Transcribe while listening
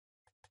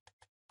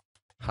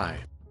Hi,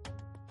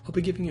 I'll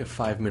be giving you a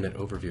 5-minute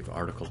overview of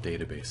article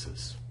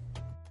databases.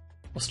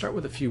 I'll start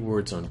with a few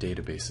words on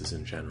databases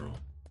in general.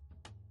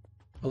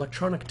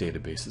 Electronic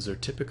databases are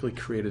typically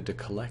created to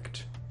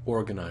collect,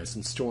 organize,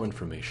 and store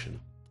information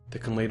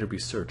that can later be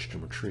searched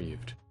and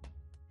retrieved.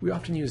 We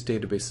often use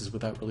databases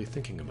without really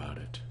thinking about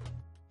it.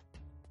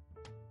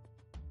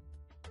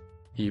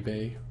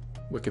 eBay,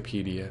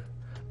 Wikipedia,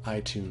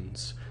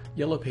 iTunes,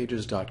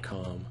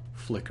 YellowPages.com,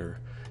 Flickr,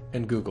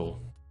 and Google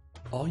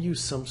all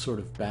use some sort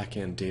of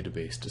back-end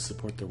database to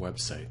support their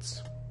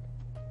websites.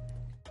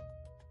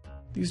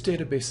 These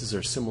databases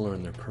are similar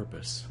in their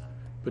purpose,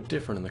 but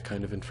different in the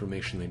kind of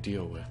information they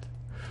deal with,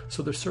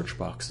 so their search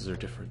boxes are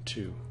different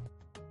too.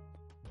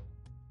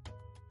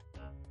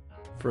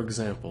 For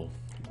example,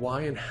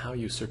 why and how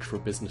you search for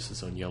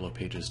businesses on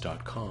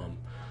YellowPages.com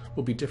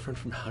will be different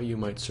from how you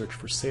might search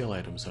for sale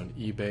items on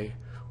eBay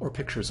or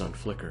pictures on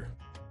Flickr.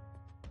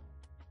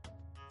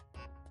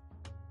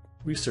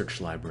 Research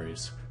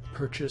libraries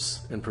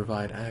purchase and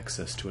provide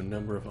access to a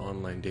number of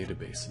online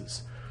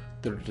databases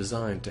that are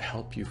designed to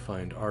help you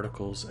find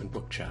articles and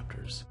book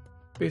chapters,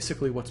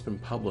 basically what's been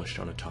published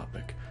on a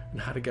topic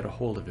and how to get a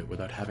hold of it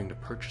without having to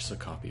purchase a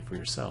copy for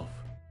yourself.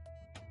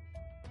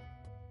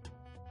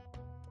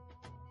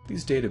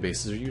 These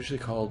databases are usually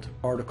called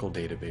article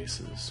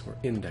databases or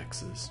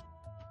indexes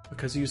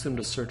because you use them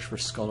to search for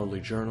scholarly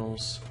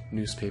journals,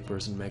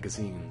 newspapers, and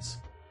magazines.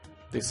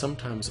 They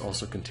sometimes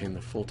also contain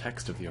the full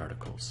text of the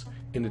articles,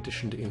 in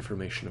addition to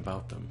information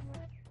about them.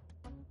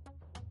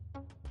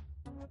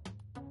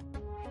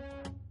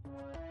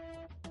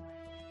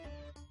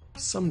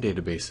 Some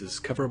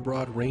databases cover a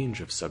broad range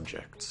of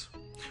subjects.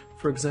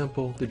 For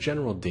example, the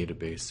general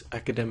database,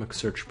 Academic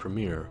Search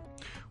Premier,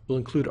 will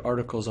include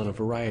articles on a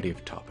variety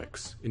of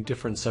topics in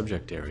different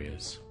subject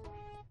areas.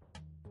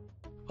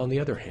 On the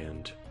other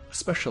hand, a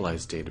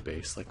specialized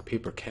database like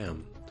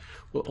PaperChem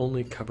will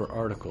only cover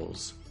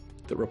articles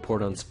that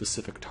report on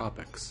specific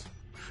topics,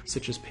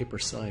 such as paper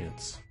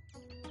science.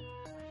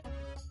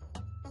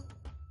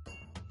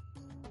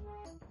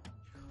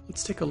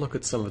 Let's take a look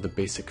at some of the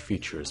basic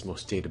features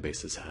most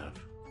databases have.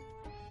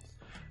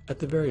 At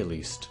the very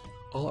least,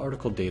 all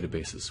article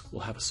databases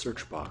will have a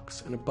search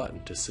box and a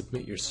button to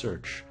submit your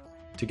search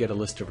to get a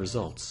list of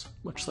results,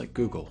 much like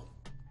Google.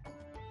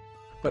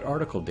 But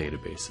article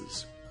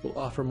databases will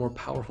offer more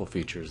powerful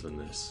features than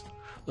this,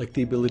 like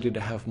the ability to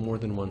have more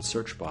than one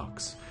search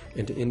box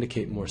and to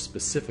indicate more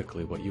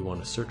specifically what you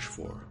want to search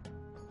for.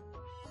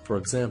 For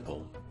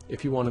example,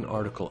 if you want an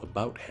article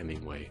about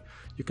Hemingway,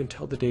 you can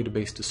tell the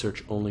database to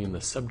search only in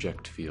the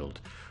subject field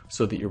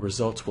so that your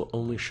results will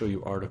only show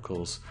you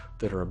articles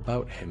that are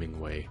about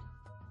Hemingway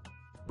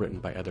written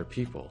by other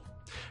people,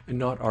 and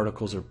not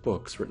articles or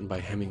books written by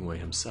Hemingway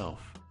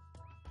himself.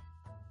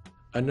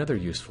 Another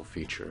useful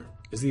feature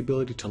is the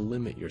ability to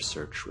limit your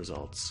search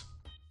results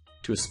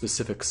to a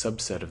specific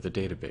subset of the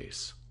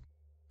database.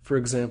 For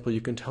example,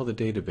 you can tell the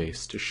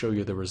database to show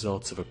you the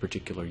results of a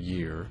particular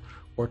year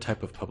or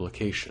type of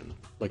publication,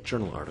 like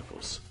journal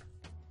articles.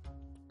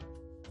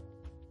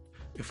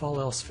 If all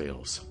else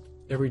fails,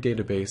 every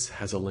database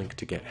has a link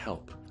to get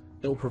help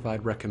that will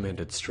provide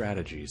recommended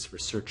strategies for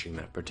searching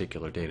that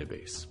particular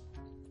database.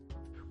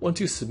 Once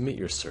you submit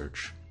your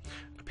search,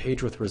 a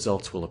page with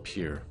results will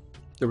appear.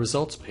 The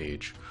results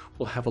page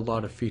will have a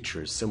lot of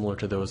features similar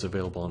to those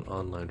available on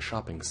online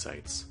shopping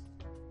sites.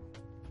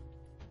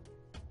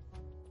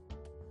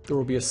 There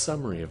will be a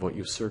summary of what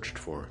you searched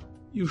for,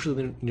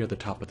 usually near the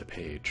top of the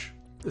page.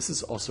 This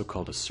is also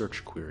called a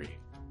search query.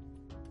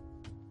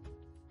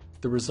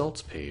 The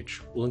results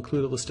page will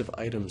include a list of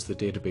items the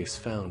database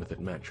found that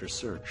match your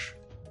search.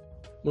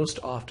 Most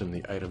often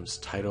the items'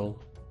 title,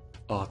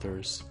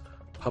 authors,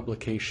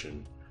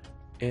 publication,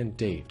 and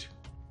date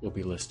will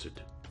be listed.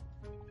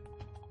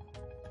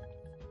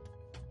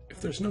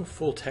 If there's no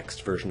full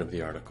text version of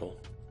the article,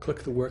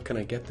 click the Where Can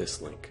I Get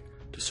This link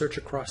to search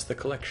across the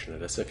collection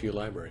at SFU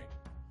Library.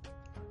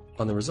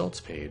 On the results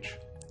page,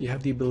 you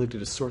have the ability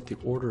to sort the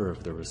order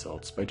of the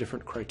results by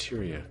different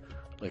criteria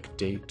like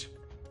date,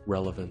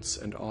 relevance,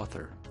 and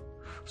author.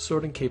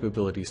 Sorting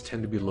capabilities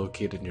tend to be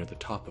located near the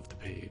top of the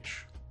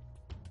page.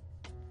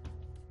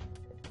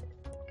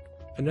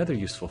 Another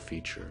useful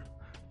feature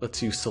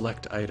lets you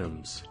select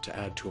items to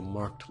add to a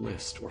marked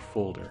list or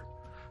folder,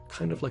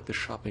 kind of like the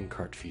shopping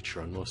cart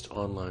feature on most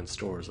online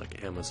stores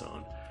like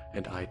Amazon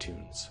and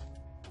iTunes.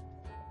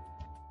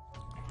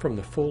 From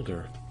the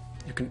folder,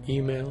 you can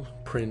email,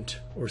 print,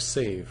 or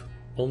save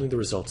only the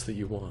results that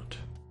you want.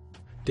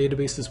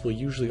 Databases will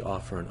usually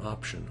offer an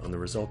option on the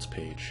results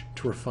page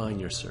to refine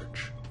your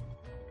search.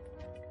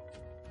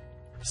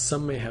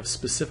 Some may have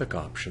specific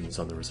options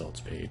on the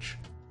results page,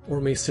 or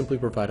may simply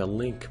provide a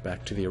link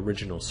back to the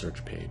original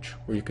search page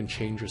where you can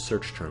change your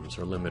search terms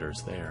or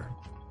limiters there.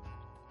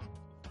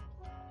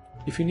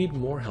 If you need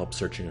more help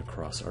searching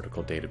across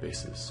article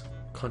databases,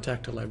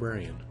 contact a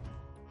librarian.